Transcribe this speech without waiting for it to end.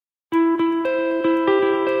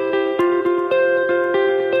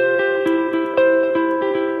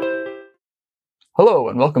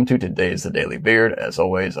and welcome to today's The Daily Beard. As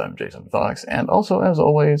always, I'm Jason Fox, and also, as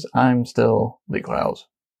always, I'm still Lee Clow's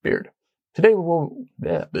Beard. Today we'll be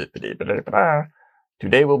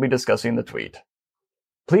discussing the tweet.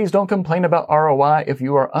 Please don't complain about ROI if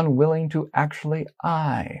you are unwilling to actually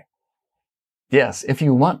I. Yes, if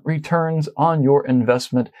you want returns on your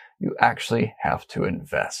investment, you actually have to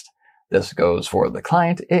invest. This goes for the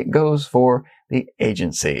client, it goes for the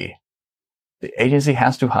agency. The agency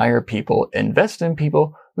has to hire people, invest in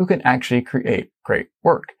people who can actually create great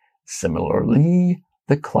work. Similarly,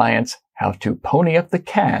 the clients have to pony up the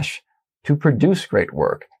cash to produce great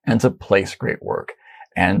work and to place great work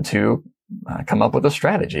and to come up with the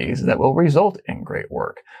strategies that will result in great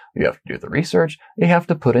work. You have to do the research. You have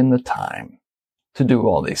to put in the time to do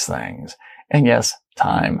all these things. And yes,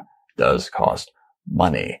 time does cost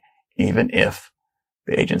money, even if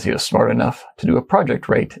the agency is smart enough to do a project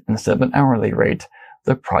rate instead of an hourly rate.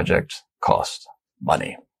 The projects cost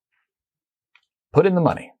money. Put in the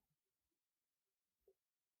money.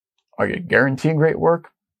 Are you guaranteeing great work?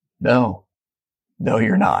 No. No,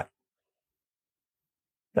 you're not.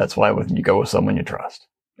 That's why you go with someone you trust.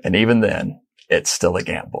 And even then, it's still a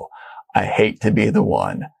gamble. I hate to be the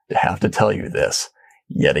one to have to tell you this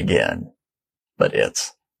yet again, but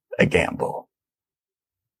it's a gamble.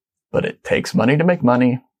 But it takes money to make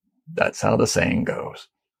money. That's how the saying goes.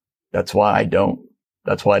 That's why I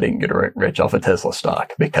didn't get rich off of Tesla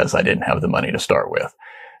stock, because I didn't have the money to start with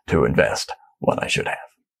to invest when I should have.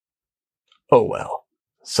 Oh well,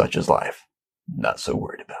 such is life. Not so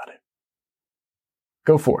worried about it.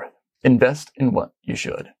 Go forth. Invest in what you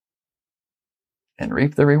should. And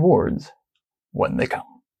reap the rewards when they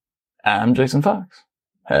come. I'm Jason Fox.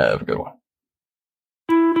 Have a good one.